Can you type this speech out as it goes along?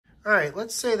All right,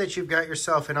 let's say that you've got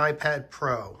yourself an iPad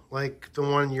Pro, like the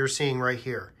one you're seeing right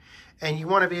here, and you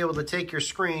want to be able to take your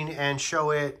screen and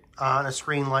show it on a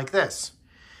screen like this.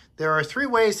 There are 3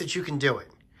 ways that you can do it,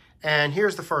 and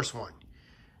here's the first one.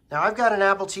 Now, I've got an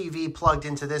Apple TV plugged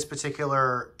into this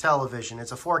particular television.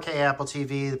 It's a 4K Apple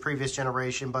TV, the previous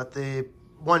generation, but the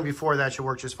one before that should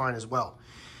work just fine as well.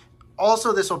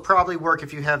 Also, this will probably work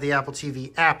if you have the Apple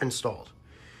TV app installed.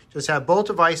 Just have both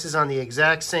devices on the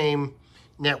exact same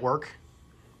network.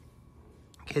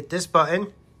 Hit this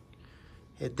button.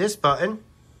 Hit this button.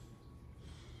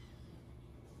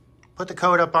 Put the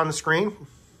code up on the screen.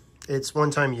 It's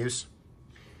one-time use.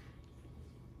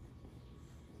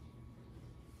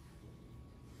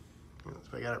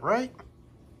 I got it right.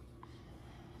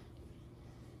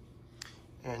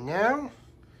 And now,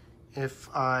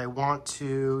 if I want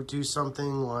to do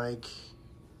something like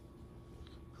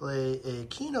play a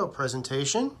Keynote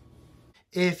presentation,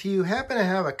 if you happen to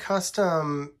have a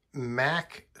custom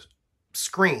Mac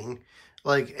screen,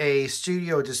 like a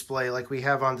studio display like we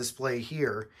have on display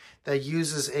here, that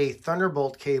uses a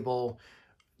Thunderbolt cable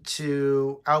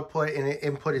to output and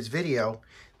input its video,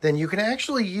 then you can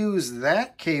actually use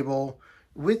that cable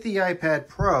with the iPad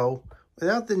Pro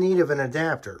without the need of an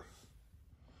adapter.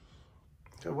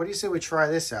 So what do you say we try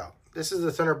this out? This is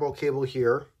the Thunderbolt cable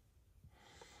here.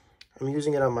 I'm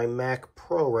using it on my Mac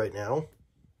Pro right now.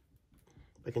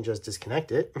 I can just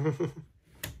disconnect it.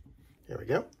 There we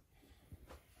go.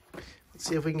 Let's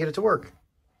see if we can get it to work.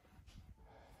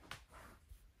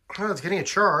 Oh, it's getting a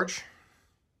charge.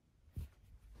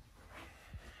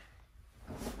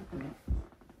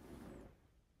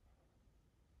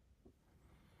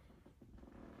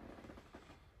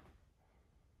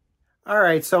 All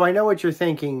right, so I know what you're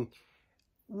thinking.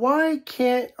 Why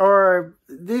can't, or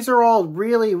these are all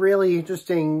really, really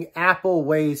interesting Apple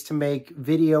ways to make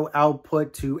video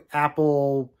output to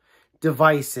Apple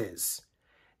devices.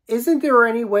 Isn't there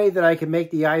any way that I can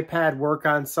make the iPad work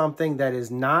on something that is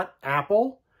not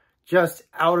Apple, just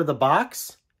out of the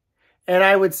box? And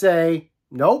I would say,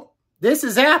 nope, this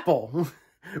is Apple.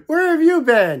 Where have you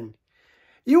been?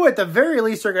 You at the very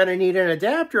least are going to need an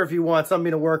adapter if you want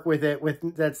something to work with it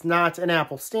that's not an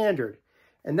Apple standard.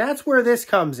 And that's where this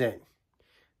comes in.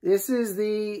 This is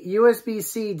the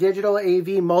USB-C digital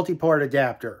AV multi-port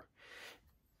adapter.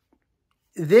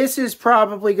 This is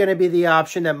probably going to be the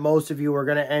option that most of you are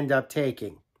going to end up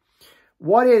taking.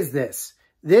 What is this?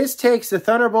 This takes the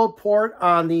Thunderbolt port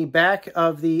on the back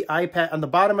of the iPad, on the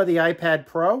bottom of the iPad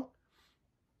Pro,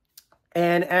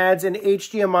 and adds an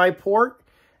HDMI port,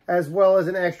 as well as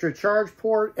an extra charge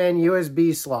port and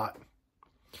USB slot.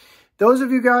 Those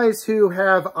of you guys who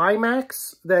have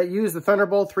iMacs that use the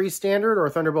Thunderbolt 3 standard or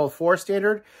Thunderbolt 4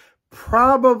 standard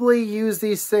probably use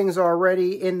these things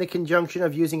already in the conjunction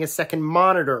of using a second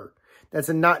monitor.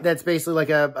 That's basically like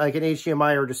an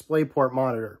HDMI or DisplayPort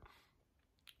monitor.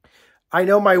 I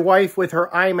know my wife with her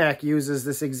iMac uses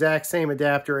this exact same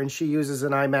adapter, and she uses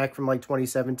an iMac from like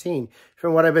 2017.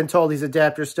 From what I've been told, these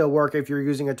adapters still work if you're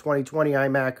using a 2020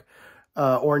 iMac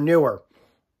or newer.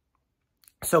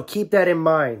 So keep that in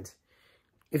mind.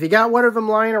 If you got one of them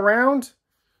lying around,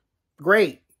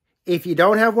 great. If you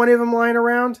don't have one of them lying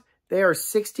around, they are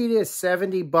 60 to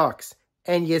 70 bucks.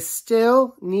 And you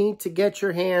still need to get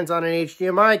your hands on an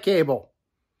HDMI cable.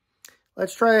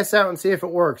 Let's try this out and see if it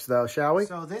works, though, shall we?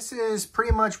 So this is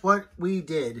pretty much what we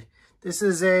did. This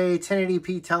is a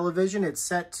 1080p television. It's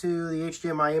set to the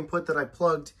HDMI input that I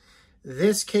plugged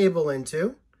this cable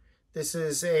into. This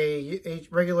is a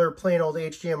regular plain old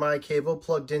HDMI cable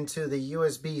plugged into the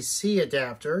USB-C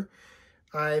adapter.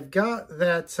 I've got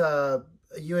that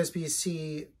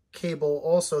USB-C cable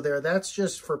also there. That's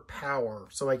just for power,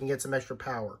 so I can get some extra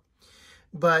power.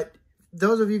 But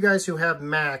those of you guys who have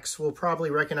Macs will probably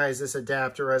recognize this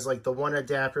adapter as like the one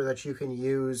adapter that you can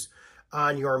use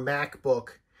on your MacBook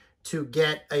to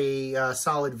get a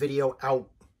solid video out.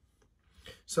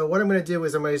 So what I'm going to do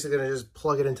is I'm basically going to just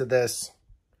plug it into this.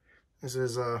 This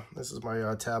is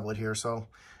my tablet here, so I'm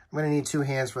going to need 2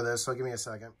 hands for this, so give me a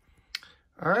second.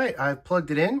 All right, I've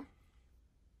plugged it in,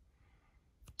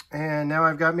 and now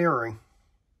I've got mirroring.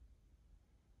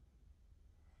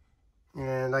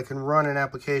 And I can run an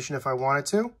application if I wanted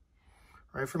to,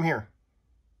 right from here.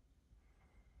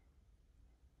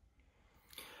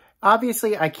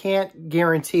 Obviously, I can't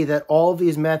guarantee that all of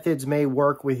these methods may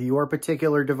work with your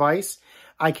particular device.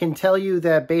 I can tell you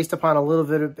that based upon a little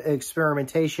bit of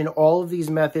experimentation, all of these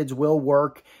methods will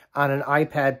work on an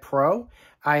iPad Pro.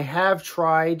 I have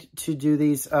tried to do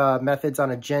these methods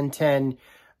on a Gen 10,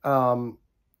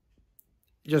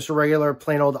 just a regular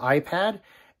plain old iPad,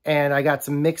 and I got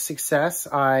some mixed success.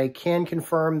 I can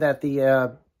confirm that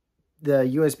the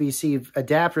USB-C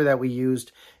adapter that we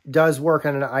used does work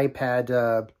on an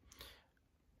iPad,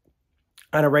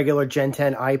 on a regular Gen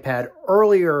 10 iPad.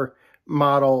 Earlier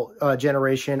model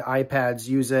generation iPads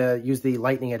use the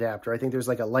Lightning adapter. I think there's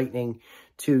like a Lightning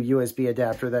to USB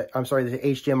adapter the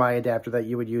HDMI adapter that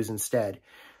you would use instead.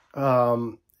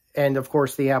 And of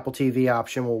course, the Apple TV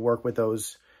option will work with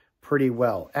those pretty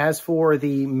well. As for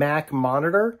the Mac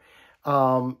monitor,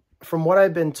 from what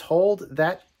I've been told,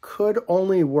 that could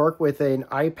only work with an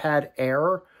iPad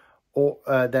Air or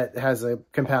that has a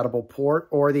compatible port,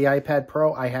 or the iPad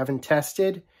Pro. I haven't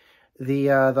tested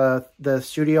the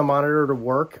studio monitor to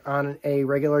work on a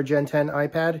regular Gen 10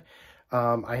 iPad.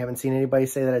 I haven't seen anybody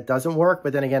say that it doesn't work,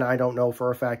 but then again, I don't know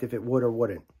for a fact if it would or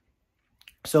wouldn't.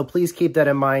 So please keep that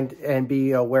in mind and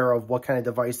be aware of what kind of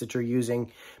device that you're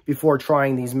using before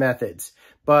trying these methods.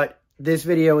 But this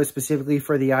video is specifically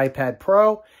for the iPad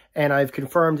Pro, and I've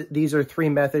confirmed these are 3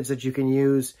 methods that you can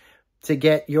use to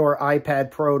get your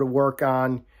iPad Pro to work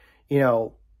on, you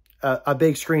know, a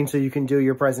big screen so you can do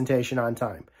your presentation on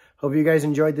time. Hope you guys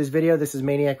enjoyed this video. This is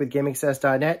Maniac with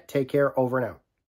GameAccess.net. Take care. Over and out.